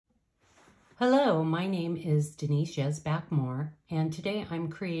Hello, my name is Denise Yezbak Moore, and today I'm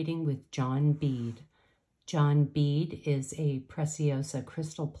creating with John Bead. John Bead is a Preciosa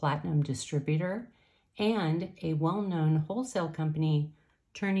crystal platinum distributor and a well-known wholesale company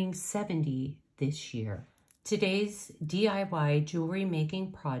turning 70 this year. Today's DIY jewelry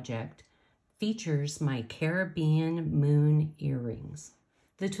making project features my Caribbean moon earrings.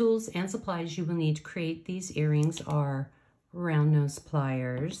 The tools and supplies you will need to create these earrings are round nose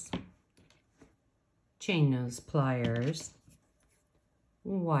pliers, chain nose pliers,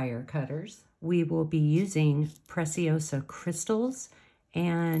 wire cutters. We will be using Preciosa crystals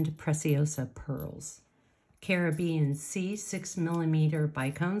and Preciosa pearls. Caribbean C 6mm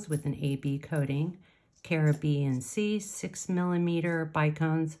bicones with an AB coating. Caribbean C 6mm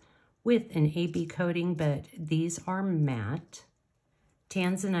bicones with an AB coating, but these are matte.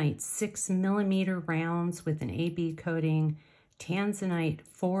 Tanzanite 6mm rounds with an AB coating. Tanzanite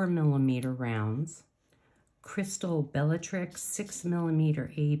 4mm rounds. Crystal Bellatrix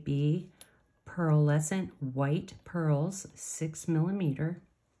 6mm AB, pearlescent white pearls 6mm,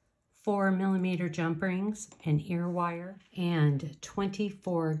 4mm jump rings, an ear wire, and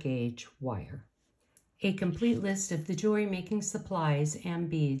 24 gauge wire. A complete list of the jewelry making supplies and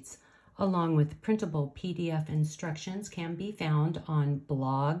beads, along with printable PDF instructions, can be found on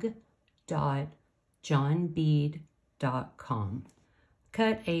blog.johnbead.com.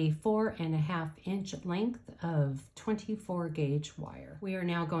 Cut a 4.5-inch length of 24 gauge wire. We are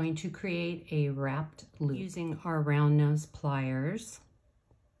now going to create a wrapped loop. Using our round nose pliers,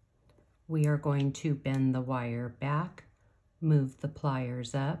 we are going to bend the wire back, move the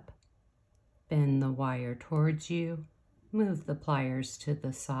pliers up, bend the wire towards you, move the pliers to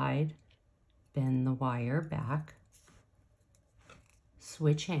the side, bend the wire back,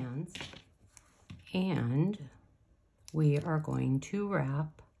 switch hands, and we are going to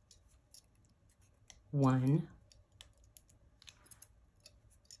wrap 1,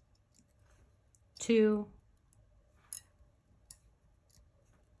 2,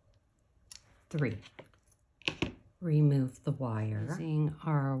 3. Remove the wire. Using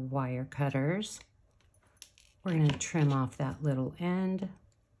our wire cutters, we're going to trim off that little end,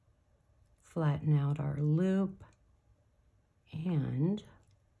 flatten out our loop, and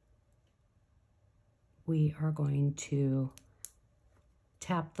we are going to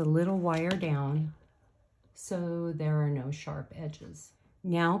tap the little wire down so there are no sharp edges.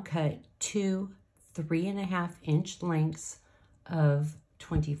 Now cut 2 3.5-inch lengths of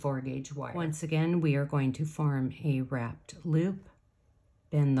 24 gauge wire. Once again, we are going to form a wrapped loop,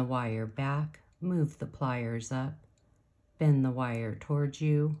 bend the wire back, move the pliers up, bend the wire towards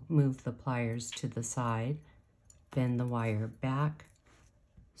you, move the pliers to the side, bend the wire back,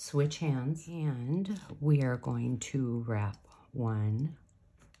 switch hands, and we are going to wrap 1,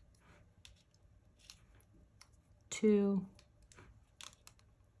 2,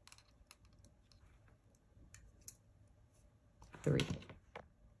 3.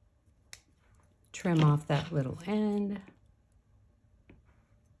 Trim off that little end,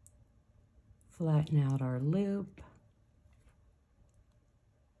 flatten out our loop,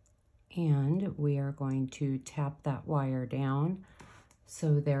 and we are going to tap that wire down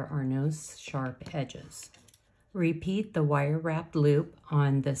so there are no sharp edges. Repeat the wire wrapped loop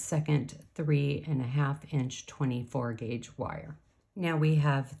on the second 3.5-inch 24 gauge wire. Now we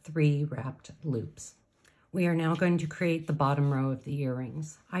have 3 wrapped loops. We are now going to create the bottom row of the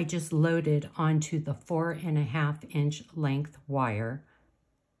earrings. I just loaded onto the 4.5-inch length wire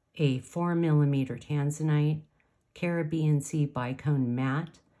a 4mm Tanzanite, Caribbean Sea bicone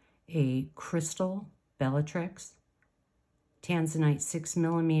matte, a crystal Bellatrix, Tanzanite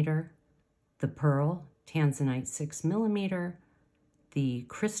 6mm, the pearl, Tanzanite 6mm, the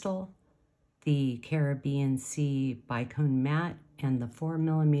crystal, the Caribbean Sea bicone matte, and the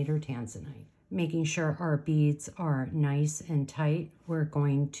 4mm Tanzanite. Making sure our beads are nice and tight, we're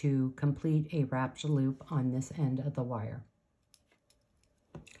going to complete a wrapped loop on this end of the wire.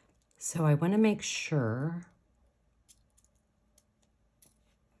 So I want to make sure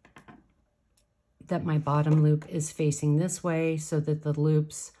that my bottom loop is facing this way so that the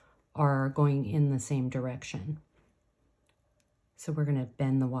loops are going in the same direction. So we're going to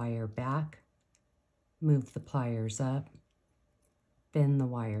bend the wire back, move the pliers up, bend the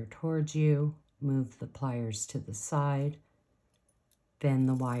wire towards you, move the pliers to the side, bend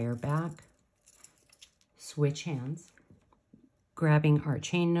the wire back, switch hands. Grabbing our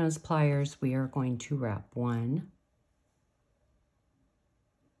chain nose pliers, we are going to wrap 1,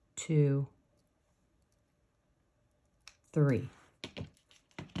 2, 3.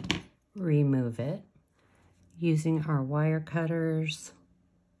 Remove it. Using our wire cutters,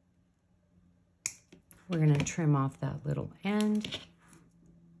 We're going to trim off that little end,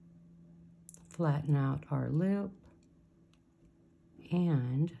 flatten out our loop,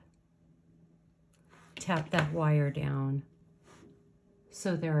 and tap that wire down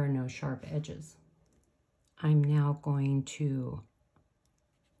so there are no sharp edges. I'm now going to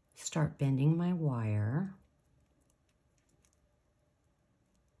start bending my wire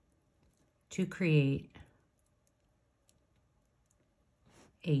to create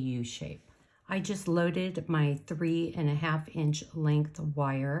a U shape. I just loaded my 3.5-inch length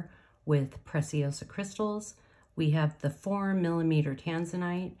wire with Preciosa crystals. We have the 4mm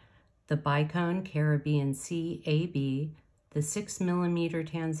tanzanite, the bicone Caribbean Sea AB, the 6mm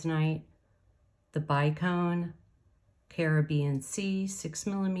tanzanite, the bicone Caribbean Sea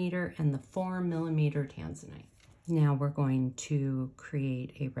 6mm, and the 4mm tanzanite. Now we're going to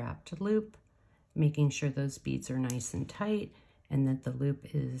create a wrapped loop, making sure those beads are nice and tight and that the loop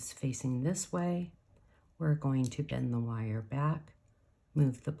is facing this way. We're going to bend the wire back,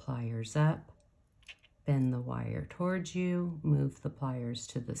 move the pliers up, bend the wire towards you, move the pliers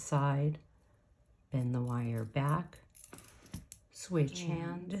to the side, bend the wire back, switch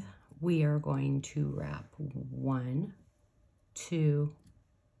hand. We are going to wrap 1, 2,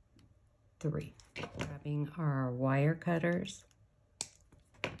 3. Grabbing our wire cutters,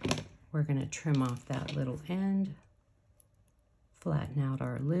 we're going to trim off that little end, flatten out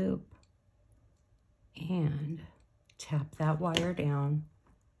our loop, and tap that wire down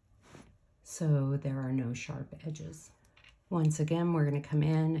so there are no sharp edges. Once again, we're going to come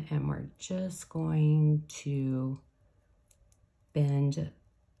in and we're just going to bend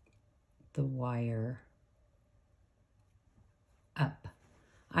the wire up.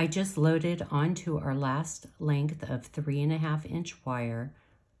 I just loaded onto our last length of 3.5-inch wire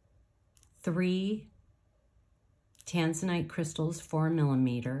 3 tanzanite crystals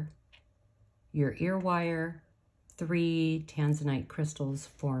 4mm, your ear wire, 3 tanzanite crystals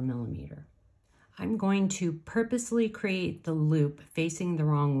 4mm. I'm going to purposely create the loop facing the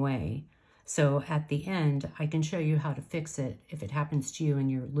wrong way, so at the end I can show you how to fix it if it happens to you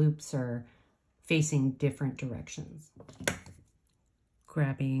and your loops are facing different directions.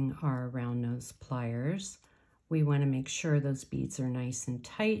 Grabbing our round nose pliers, we want to make sure those beads are nice and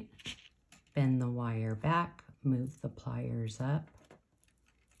tight. Bend the wire back, move the pliers up,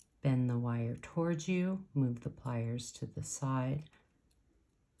 bend the wire towards you, move the pliers to the side,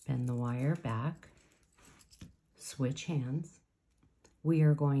 bend the wire back, switch hands. We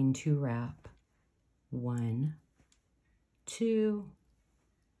are going to wrap 1, 2,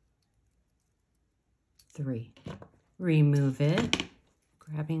 3. Remove it.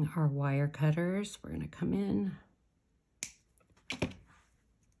 Grabbing our wire cutters, we're going to come in,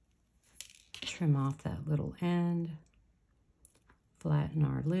 trim off that little end, flatten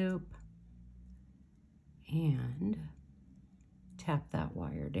our loop, and tap that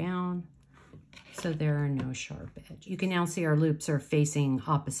wire down so there are no sharp edges. You can now see our loops are facing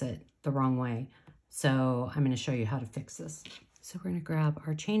opposite, the wrong way. So I'm going to show you how to fix this. So we're going to grab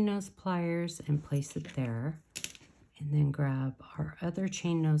our chain nose pliers and place it there. And then grab our other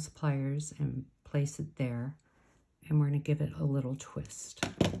chain nose pliers and place it there. And we're going to give it a little twist.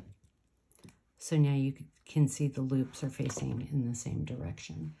 So now you can see the loops are facing in the same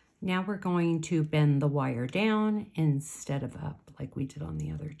direction. Now we're going to bend the wire down instead of up like we did on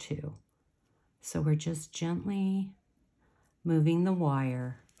the other two. So we're just gently moving the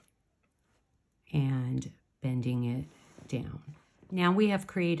wire and bending it down. Now we have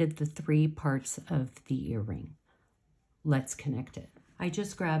created the 3 parts of the earring. Let's connect it. I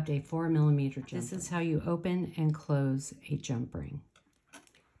just grabbed a 4mm jump ring. This is how you open and close a jump ring.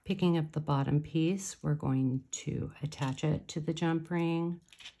 Picking up the bottom piece, we're going to attach it to the jump ring.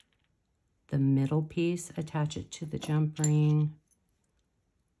 The middle piece, attach it to the jump ring.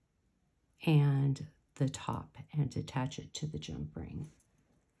 And the top, and attach it to the jump ring.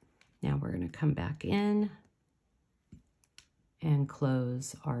 Now we're going to come back in and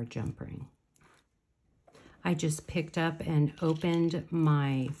close our jump ring. I just picked up and opened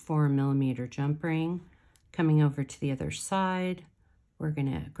my 4mm jump ring. Coming over to the other side, we're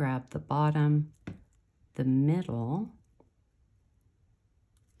going to grab the bottom, the middle,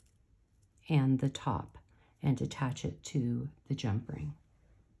 and the top and attach it to the jump ring.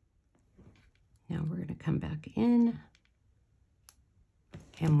 Now we're going to come back in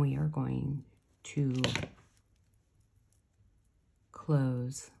and we are going to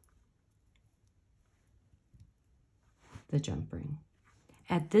close the jump ring.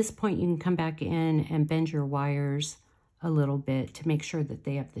 At this point, you can come back in and bend your wires a little bit to make sure that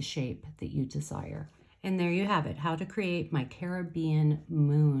they have the shape that you desire. And there you have it, how to create my Caribbean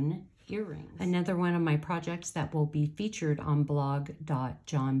moon earrings. Another one of my projects that will be featured on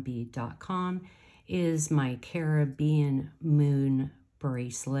blog.johnbead.com is my Caribbean moon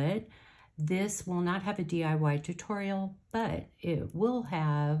bracelet. This will not have a DIY tutorial, but it will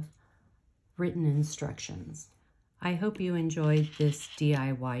have written instructions. I hope you enjoyed this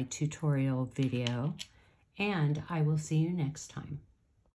DIY tutorial video, and I will see you next time.